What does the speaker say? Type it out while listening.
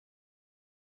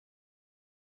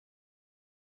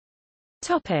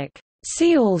Topic.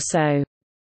 See also: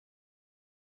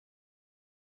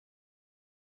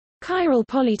 chiral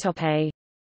polytope,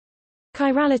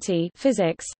 chirality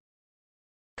physics,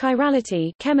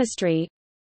 chirality chemistry,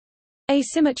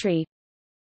 asymmetry,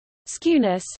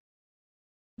 skewness,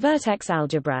 vertex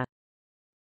algebra.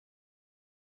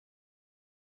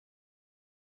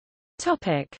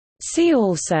 Topic. See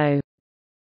also: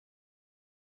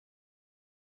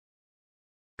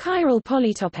 chiral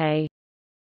polytope,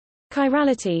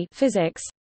 chirality physics,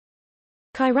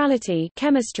 chirality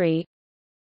chemistry,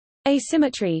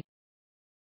 asymmetry,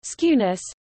 skewness,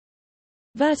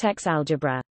 vertex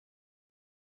algebra.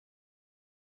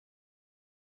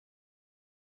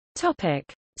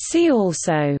 Topic. See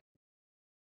also: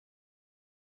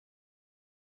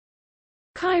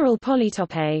 chiral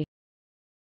polytope,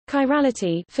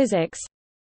 chirality physics,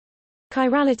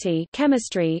 chirality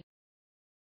chemistry,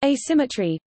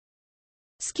 asymmetry,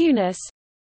 skewness,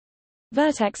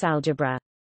 vertex algebra.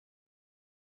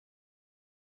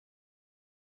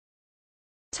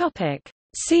 Topic.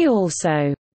 See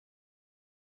also: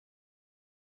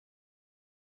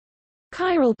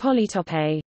 chiral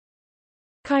polytope,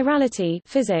 chirality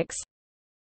physics,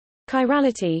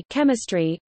 chirality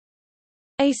chemistry,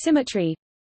 asymmetry,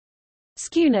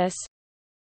 skewness,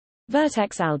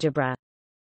 vertex algebra.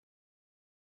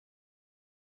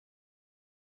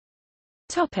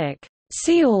 Topic.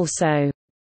 See also: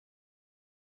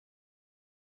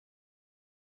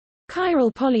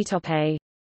 chiral polytope,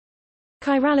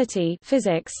 chirality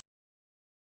physics,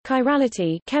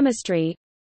 chirality chemistry,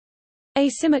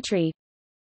 asymmetry,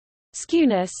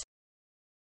 skewness,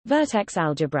 vertex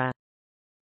algebra.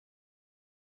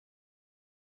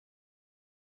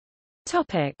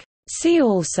 Topic. See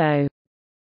also: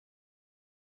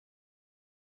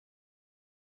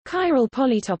 chiral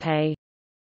polytope,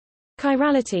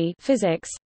 chirality physics,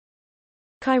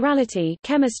 chirality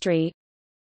chemistry,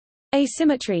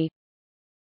 asymmetry,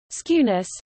 skewness,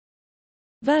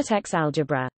 vertex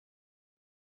algebra.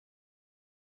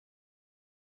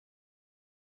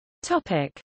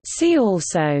 Topic. See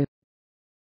also: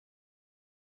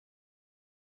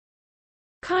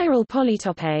 chiral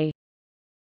polytope,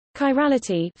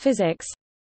 chirality physics,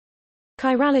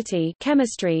 chirality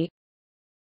chemistry,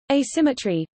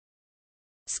 asymmetry,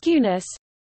 skewness,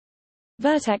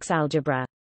 vertex algebra.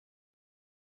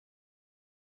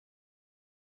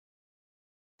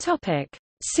 Topic.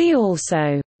 See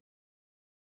also: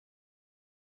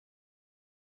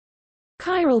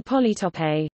 chiral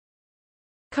polytope,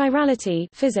 chirality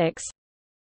physics,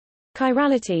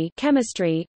 chirality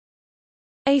chemistry,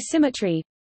 asymmetry,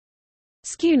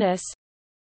 skewness,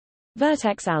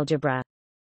 vertex algebra.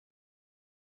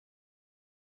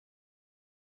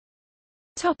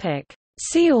 Topic.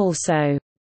 See also: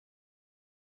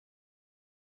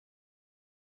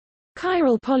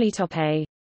 chiral polytope,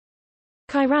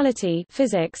 chirality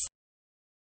physics,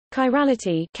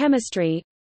 chirality chemistry,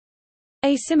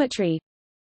 asymmetry,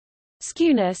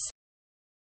 skewness,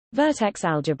 vertex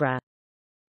algebra.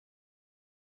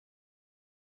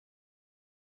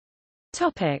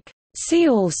 Topic. See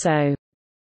also: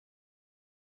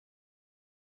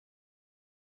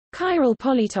 chiral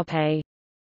polytope,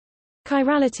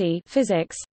 chirality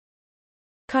physics,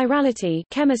 chirality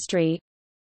chemistry,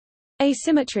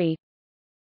 asymmetry,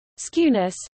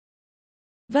 skewness,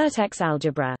 vertex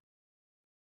algebra.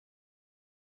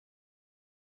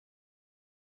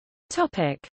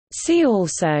 Topic. See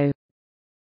also: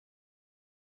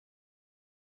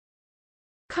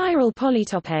 chiral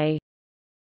polytope,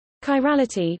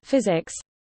 chirality physics,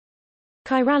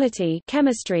 chirality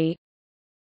chemistry,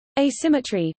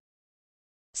 asymmetry,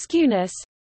 skewness,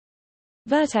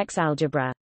 vertex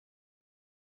algebra.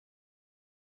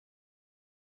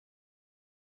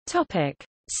 Topic.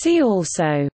 See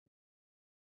also: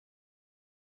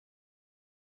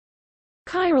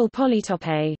 chiral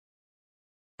polytope,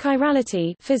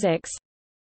 chirality physics,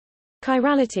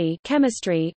 chirality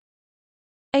chemistry,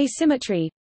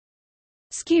 asymmetry,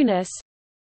 skewness,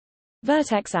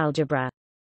 vertex algebra.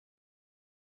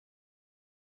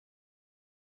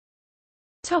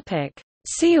 Topic.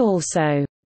 See also: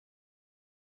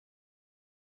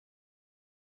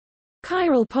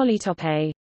 chiral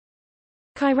polytope,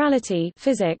 chirality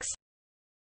physics,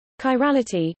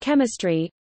 chirality chemistry,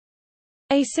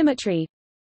 asymmetry,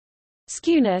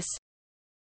 skewness,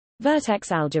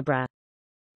 vertex algebra.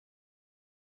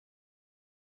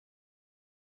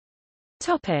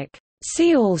 Topic.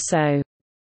 See also: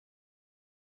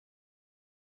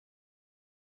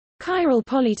 chiral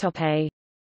polytope,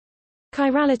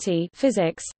 chirality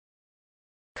physics,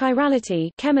 chirality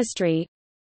chemistry,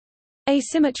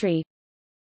 asymmetry,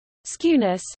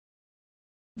 skewness,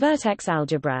 Vertex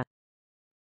algebra.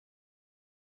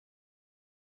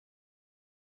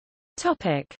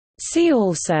 Topic. See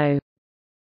also: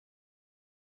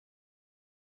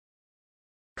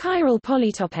 chiral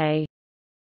polytope,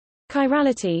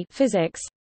 chirality physics,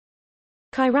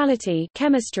 chirality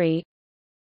chemistry,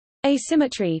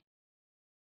 asymmetry,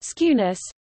 skewness,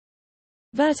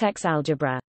 vertex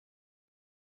algebra.